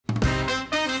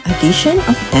Addition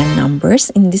of 10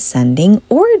 numbers in descending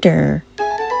order.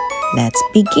 Let's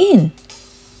begin.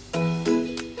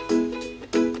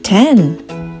 10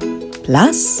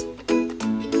 plus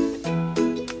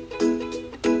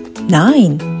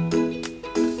 9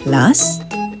 plus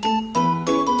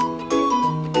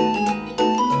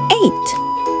 8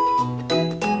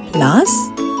 plus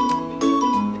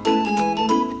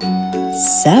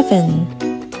 7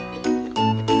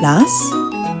 plus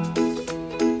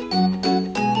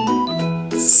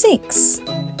 6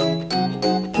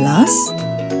 plus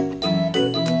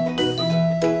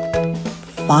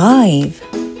 5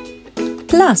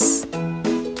 plus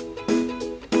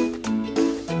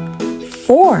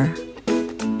 4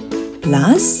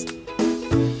 plus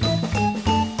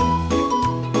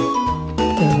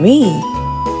 3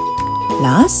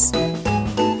 plus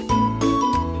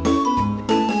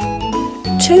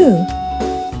 2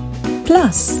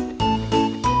 plus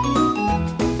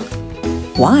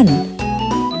 1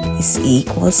 is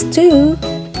equals to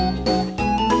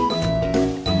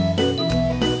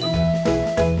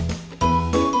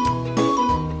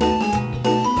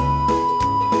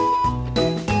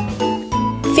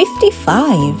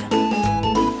 55.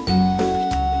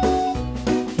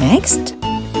 Next,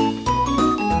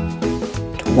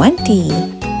 20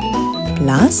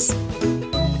 plus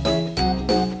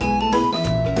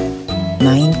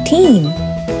 19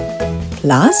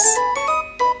 plus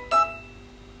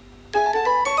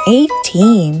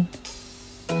 18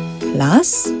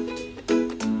 plus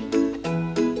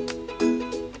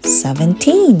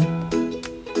 17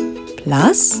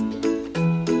 plus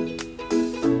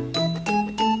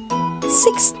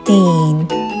 16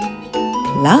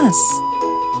 plus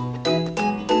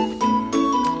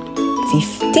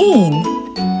 15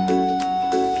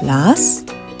 plus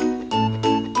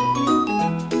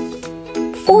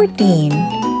 14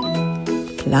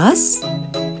 plus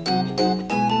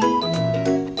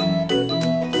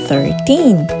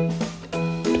 13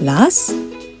 plus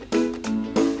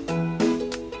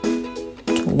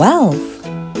 12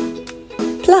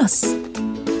 plus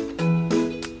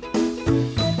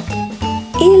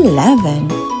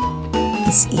 11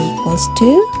 is equals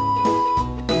to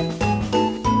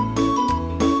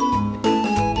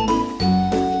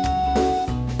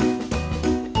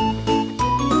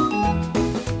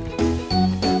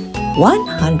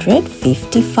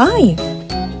 155.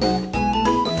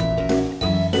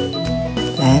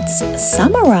 Let's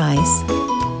summarize.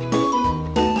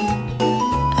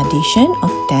 Addition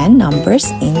of 10 numbers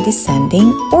in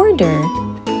descending order.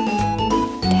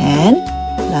 10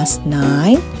 plus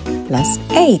 9 plus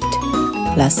 8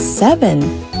 plus 7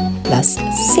 plus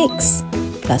 6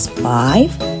 plus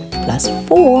 5 plus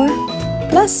 4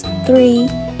 plus 3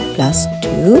 plus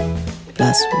 2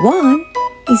 plus 1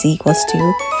 is equals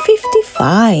to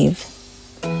 55.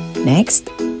 Next,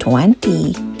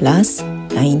 20 plus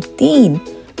 19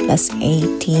 plus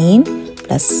 18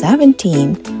 plus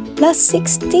 17 plus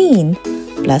 16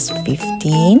 plus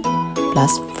 15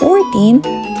 plus 14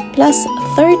 plus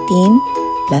 13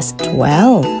 plus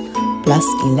 12 plus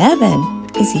 11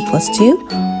 is equals to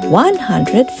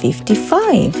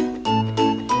 155.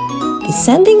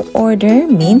 Descending order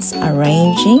means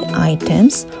arranging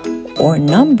items or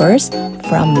numbers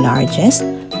from largest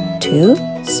to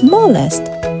smallest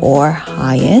or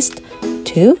highest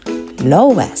to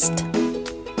lowest.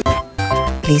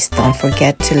 Please don't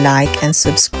forget to like and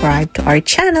subscribe to our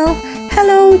channel.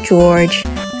 Hello, George.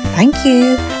 Thank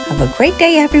you. Have a great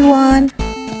day, everyone.